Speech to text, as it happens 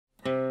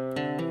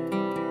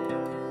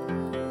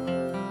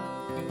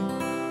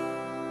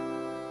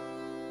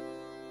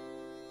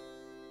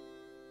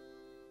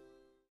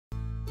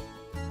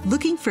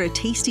Looking for a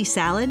tasty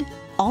salad?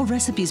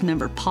 Allrecipes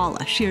member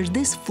Paula shares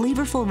this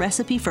flavorful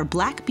recipe for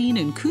black bean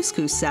and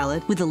couscous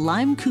salad with a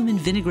lime cumin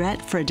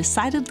vinaigrette for a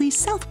decidedly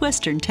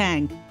southwestern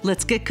tang.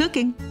 Let's get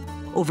cooking.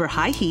 Over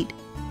high heat,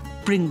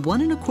 bring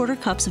 1 1/4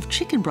 cups of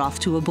chicken broth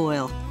to a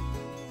boil.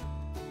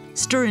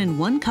 Stir in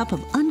 1 cup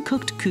of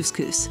uncooked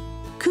couscous.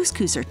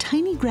 Couscous are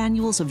tiny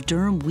granules of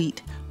durum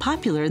wheat,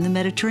 popular in the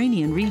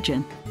Mediterranean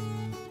region.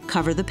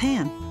 Cover the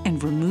pan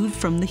and remove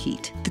from the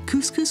heat. The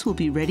couscous will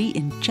be ready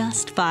in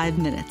just 5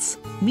 minutes.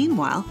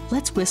 Meanwhile,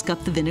 let's whisk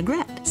up the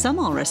vinaigrette. Some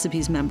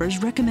Allrecipes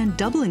members recommend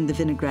doubling the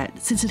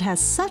vinaigrette. Since it has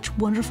such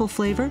wonderful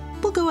flavor,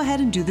 we'll go ahead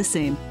and do the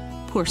same.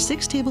 Pour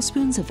 6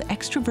 tablespoons of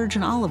extra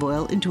virgin olive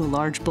oil into a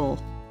large bowl.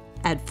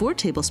 Add 4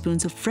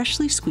 tablespoons of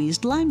freshly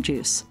squeezed lime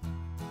juice,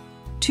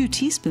 2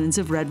 teaspoons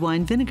of red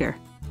wine vinegar,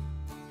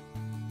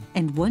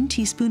 and 1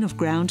 teaspoon of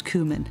ground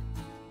cumin.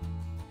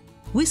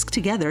 Whisk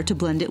together to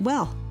blend it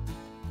well.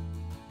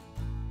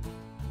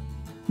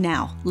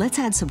 Now, let's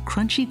add some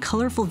crunchy,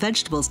 colorful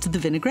vegetables to the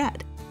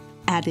vinaigrette.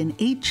 Add in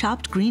 8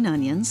 chopped green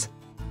onions,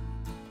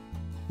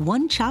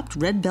 1 chopped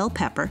red bell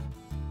pepper,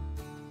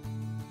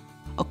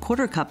 a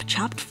 1/4 cup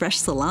chopped fresh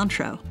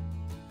cilantro,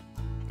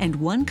 and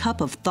 1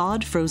 cup of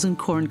thawed frozen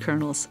corn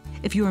kernels.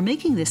 If you are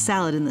making this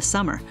salad in the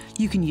summer,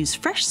 you can use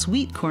fresh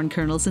sweet corn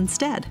kernels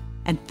instead.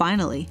 And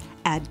finally,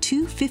 add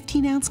 2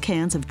 15-ounce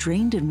cans of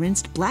drained and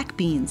rinsed black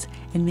beans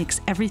and mix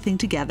everything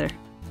together.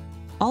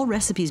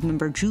 Allrecipes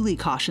member Julie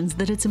cautions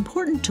that it's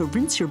important to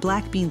rinse your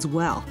black beans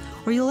well,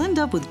 or you'll end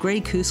up with gray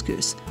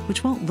couscous,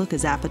 which won't look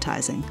as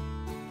appetizing.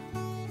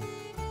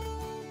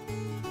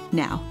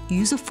 Now,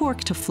 use a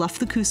fork to fluff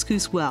the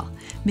couscous well,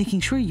 making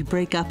sure you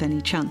break up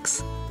any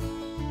chunks.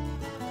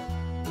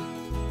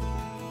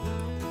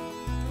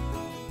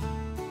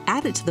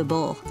 Add it to the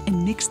bowl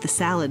and mix the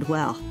salad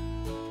well.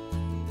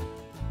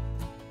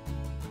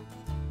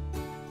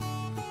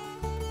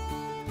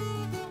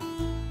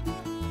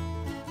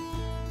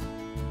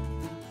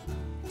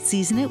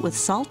 Season it with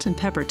salt and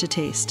pepper to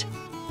taste.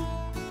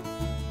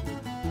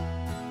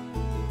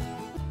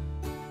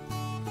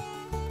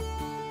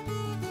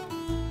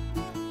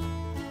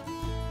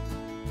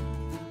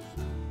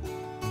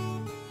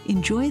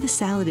 Enjoy the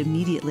salad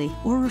immediately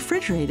or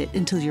refrigerate it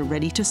until you're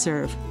ready to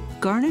serve.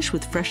 Garnish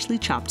with freshly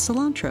chopped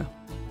cilantro.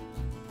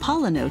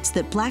 Paula notes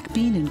that black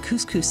bean and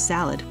couscous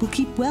salad will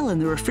keep well in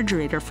the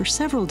refrigerator for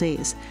several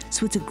days,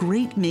 so it's a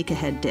great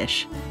make-ahead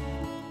dish.